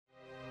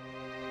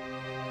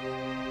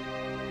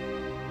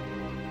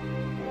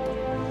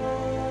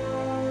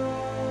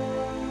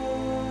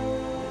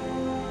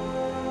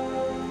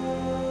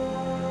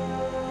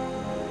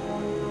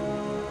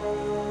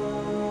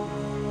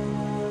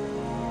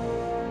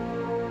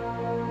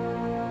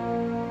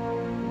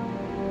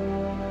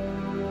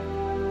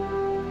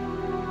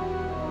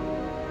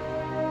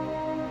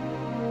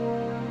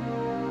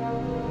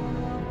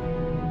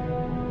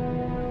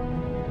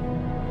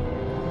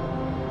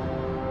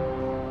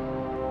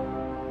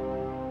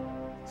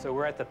So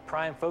we're at the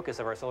prime focus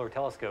of our solar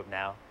telescope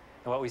now,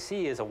 and what we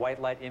see is a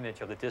white light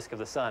image of the disk of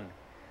the sun.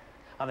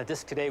 On the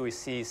disk today, we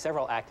see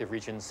several active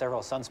regions,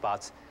 several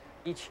sunspots.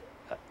 Each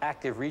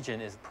active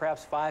region is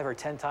perhaps 5 or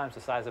 10 times the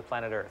size of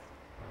planet Earth.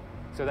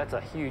 So that's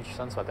a huge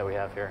sunspot that we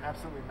have here.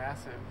 Absolutely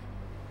massive.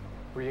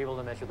 Were you able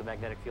to measure the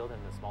magnetic field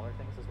in the smaller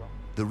things as well?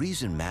 The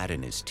reason Matt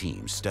and his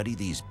team study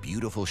these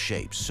beautiful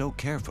shapes so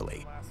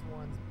carefully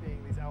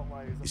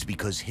is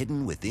because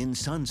hidden within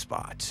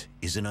sunspots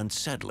is an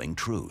unsettling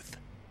truth.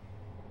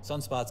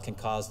 Sunspots can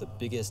cause the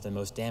biggest and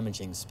most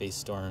damaging space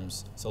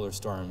storms, solar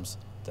storms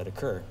that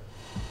occur.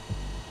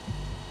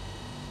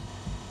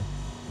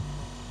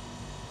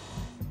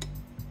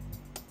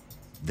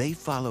 They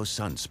follow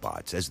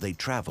sunspots as they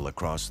travel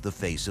across the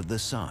face of the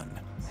sun.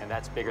 And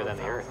that's bigger than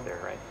the Earth there,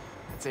 right?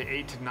 I'd say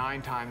 8 to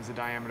 9 times the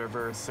diameter of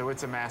Earth, so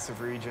it's a massive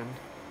region.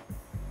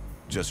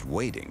 Just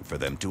waiting for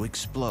them to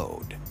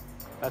explode.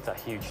 That's a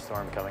huge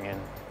storm coming in.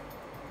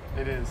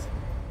 It is.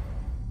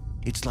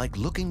 It's like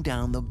looking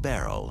down the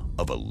barrel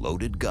of a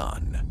loaded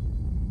gun.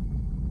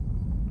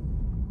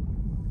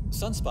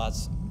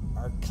 Sunspots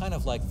are kind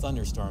of like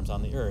thunderstorms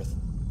on the Earth.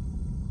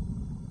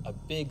 A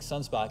big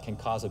sunspot can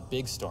cause a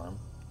big storm,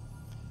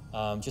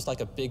 just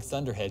like a big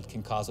thunderhead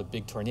can cause a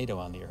big tornado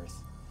on the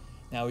Earth.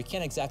 Now, we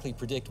can't exactly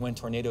predict when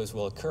tornadoes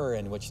will occur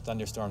and which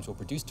thunderstorms will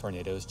produce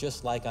tornadoes.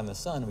 Just like on the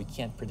sun, we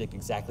can't predict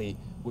exactly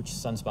which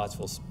sunspots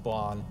will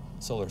spawn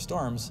solar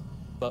storms,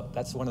 but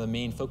that's one of the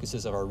main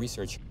focuses of our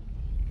research.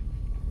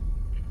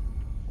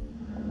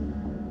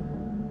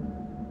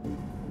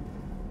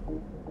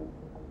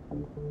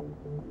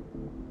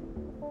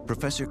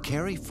 Professor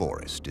Carey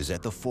Forrest is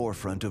at the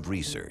forefront of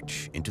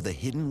research into the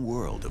hidden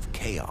world of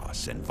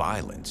chaos and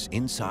violence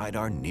inside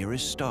our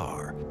nearest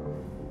star.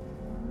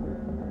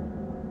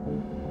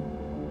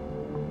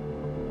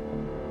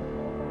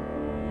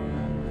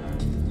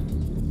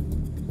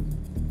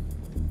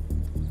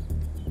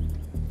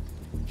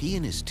 He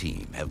and his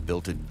team have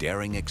built a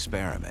daring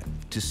experiment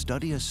to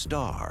study a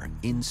star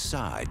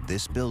inside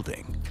this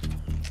building.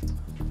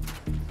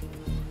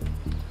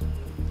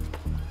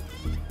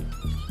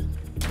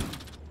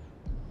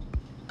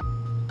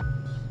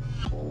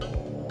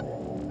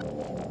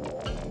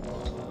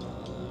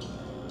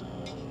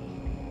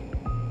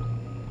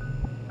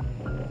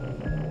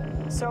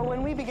 So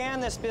when we began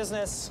this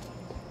business,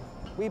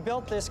 we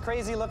built this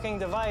crazy-looking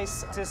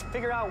device to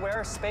figure out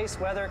where space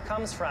weather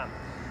comes from.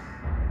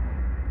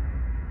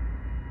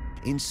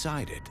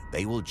 Inside it,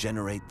 they will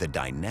generate the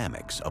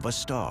dynamics of a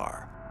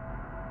star.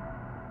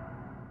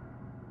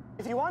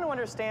 If you want to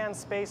understand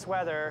space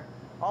weather,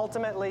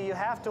 ultimately you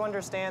have to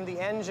understand the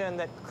engine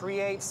that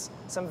creates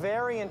some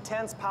very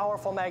intense,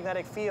 powerful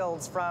magnetic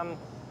fields from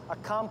a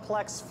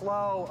complex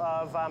flow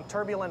of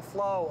turbulent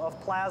flow of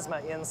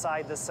plasma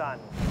inside the sun.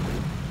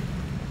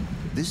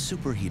 This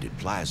superheated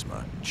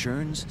plasma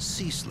churns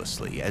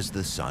ceaselessly as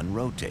the sun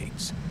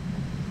rotates.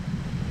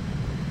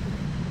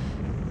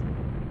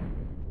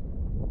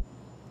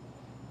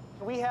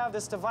 We have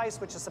this device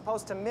which is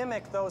supposed to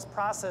mimic those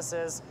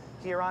processes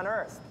here on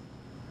Earth.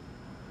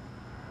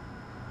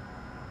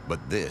 But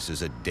this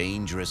is a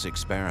dangerous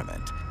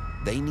experiment.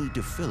 They need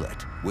to fill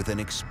it with an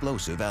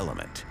explosive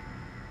element.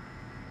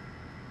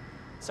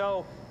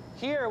 So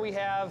here we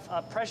have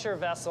a pressure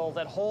vessel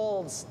that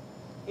holds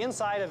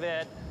inside of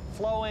it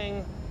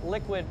flowing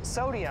liquid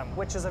sodium,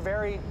 which is a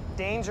very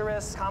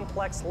dangerous,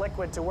 complex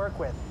liquid to work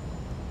with.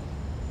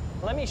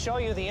 Let me show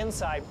you the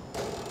inside.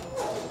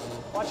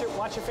 Watch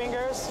your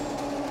fingers.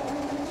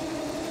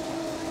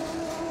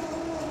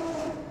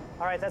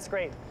 All right, that's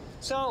great.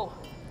 So,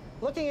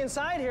 looking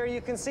inside here,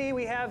 you can see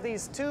we have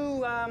these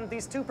two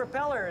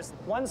propellers.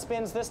 One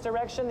spins this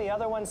direction, the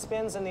other one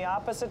spins in the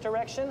opposite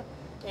direction,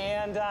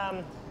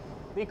 and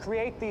we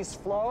create these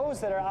flows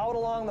that are out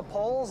along the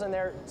poles, and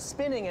they're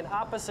spinning in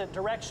opposite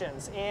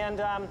directions. And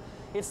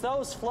it's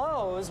those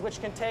flows which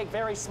can take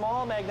very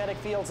small magnetic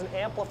fields and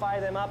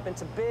amplify them up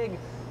into big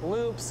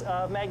loops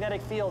of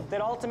magnetic field that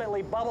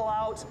ultimately bubble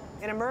out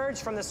and emerge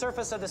from the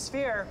surface of the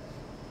sphere,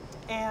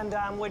 and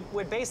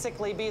would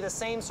basically be the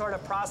same sort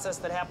of process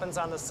that happens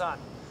on the sun.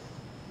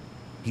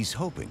 He's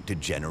hoping to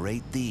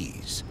generate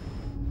these.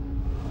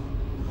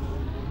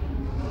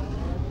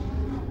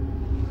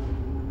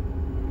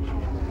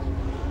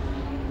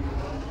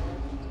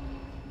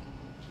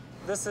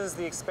 This is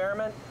the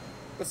experiment.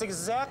 It's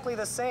exactly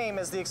the same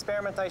as the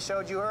experiment I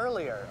showed you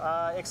earlier,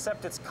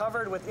 except it's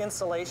covered with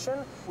insulation.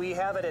 We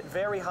have it at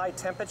very high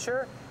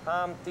temperature.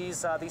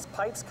 These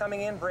pipes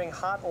coming in bring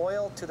hot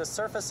oil to the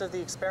surface of the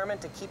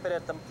experiment to keep it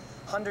at the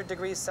 100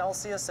 degrees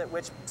Celsius at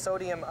which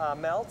sodium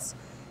melts.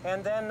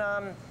 And then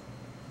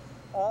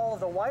all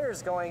of the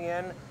wires going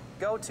in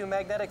go to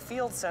magnetic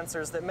field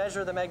sensors that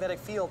measure the magnetic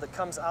field that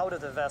comes out of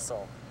the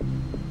vessel.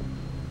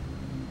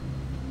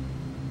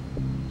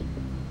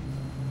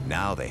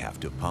 Now they have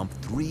to pump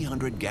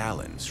 300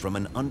 gallons from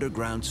an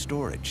underground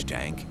storage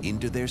tank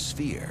into their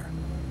sphere.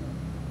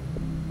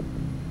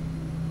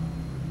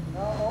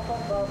 Now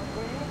open valve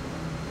 3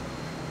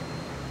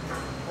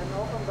 and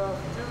open valve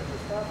 2 to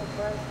start the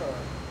transfer.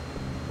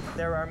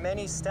 there are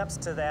many steps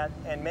to that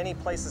and many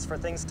places for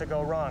things to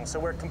go wrong. So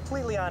we're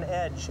completely on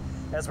edge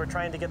as we're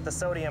trying to get the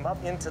sodium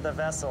up into the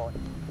vessel.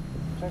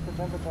 Check the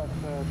temperature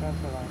of the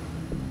transfer line.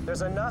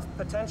 There's enough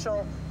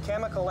potential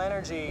chemical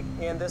energy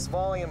in this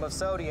volume of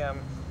sodium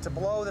to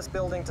blow this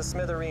building to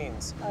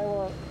smithereens. I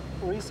will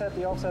reset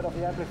the offset of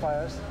the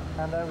amplifiers,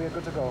 and then we're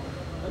good to go.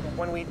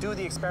 When we do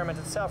the experiment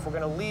itself, we're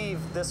going to leave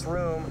this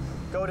room,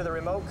 go to the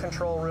remote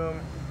control room,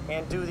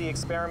 and do the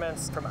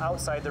experiments from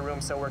outside the room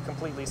so we're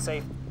completely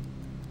safe.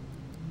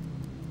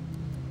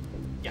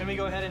 Can we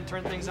go ahead and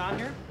turn things on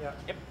here? Yeah.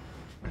 Yep.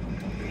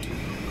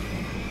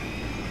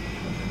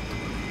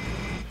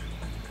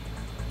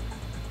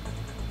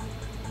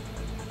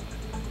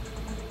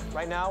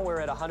 Right now we're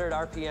at 100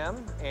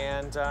 RPM,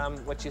 and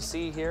what you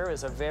see here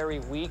is a very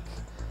weak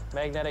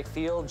magnetic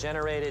field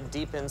generated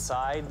deep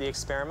inside the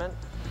experiment.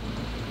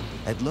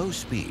 At low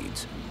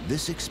speeds,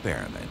 this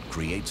experiment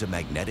creates a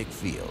magnetic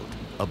field,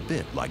 a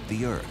bit like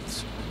the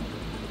Earth's.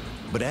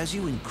 But as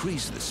you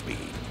increase the speed,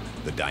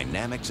 the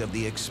dynamics of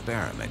the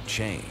experiment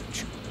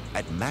change.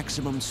 At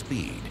maximum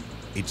speed,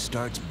 it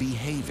starts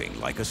behaving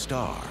like a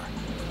star.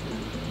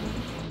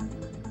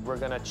 We're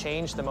going to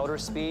change the motor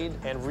speed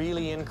and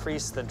really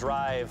increase the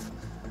drive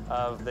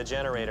of the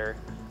generator.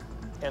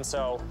 And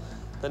so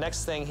the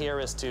next thing here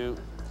is to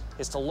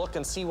look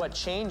and see what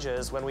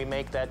changes when we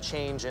make that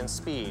change in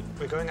speed.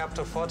 We're going up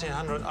to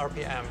 1400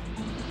 RPM.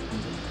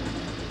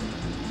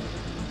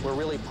 We're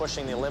really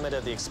pushing the limit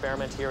of the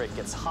experiment here. It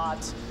gets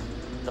hot,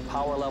 the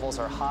power levels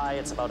are high,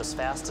 it's about as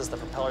fast as the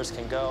propellers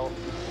can go.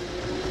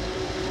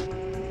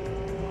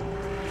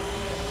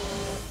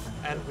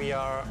 And we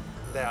are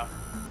there.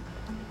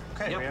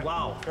 Okay, Yep,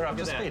 wow, we're up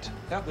look to at that. speed.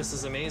 Yep. This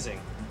is amazing.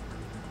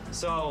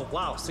 So,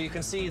 wow, so you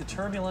can see the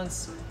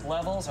turbulence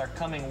levels are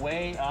coming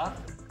way up.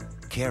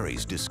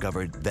 Carey's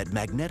discovered that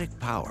magnetic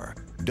power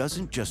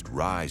doesn't just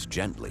rise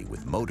gently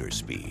with motor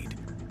speed.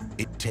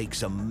 It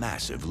takes a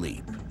massive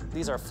leap.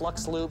 These are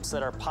flux loops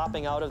that are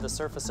popping out of the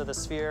surface of the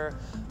sphere.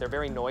 They're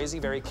very noisy,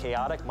 very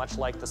chaotic, much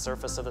like the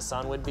surface of the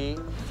sun would be.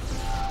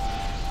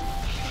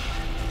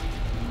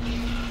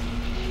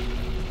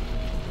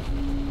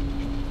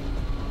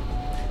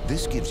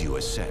 This gives you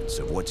a sense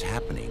of what's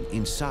happening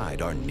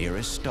inside our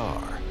nearest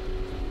star,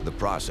 the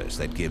process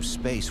that gives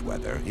space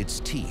weather its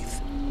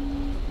teeth.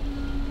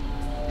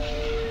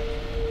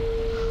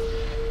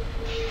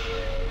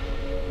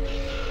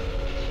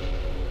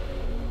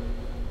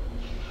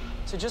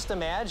 So just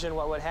imagine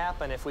what would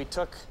happen if we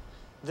took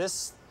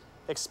this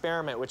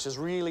experiment, which is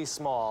really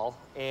small,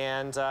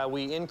 and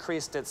we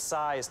increased its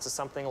size to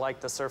something like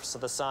the surface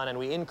of the sun, and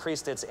we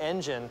increased its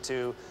engine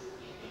to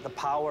the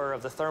power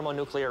of the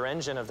thermonuclear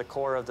engine of the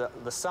core of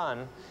the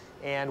sun,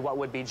 and what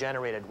would be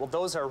generated. Well,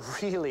 those are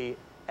really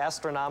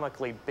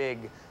astronomically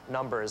big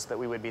numbers that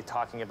we would be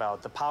talking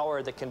about. The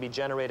power that can be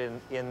generated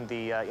in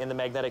the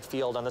magnetic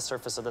field on the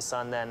surface of the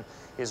sun then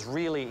is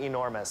really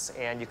enormous,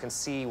 and you can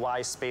see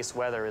why space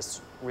weather is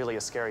really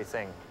a scary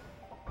thing.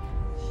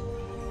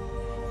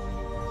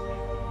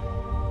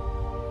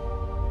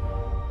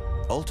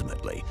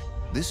 Ultimately,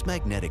 this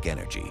magnetic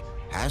energy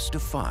has to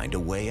find a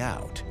way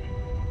out.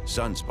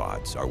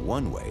 Sunspots are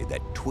one way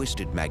that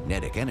twisted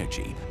magnetic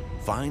energy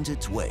finds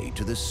its way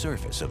to the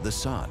surface of the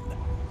sun.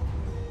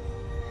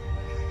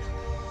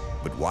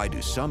 But why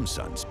do some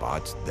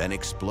sunspots then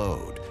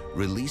explode,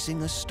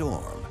 releasing a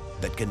storm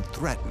that can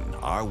threaten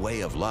our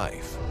way of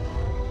life?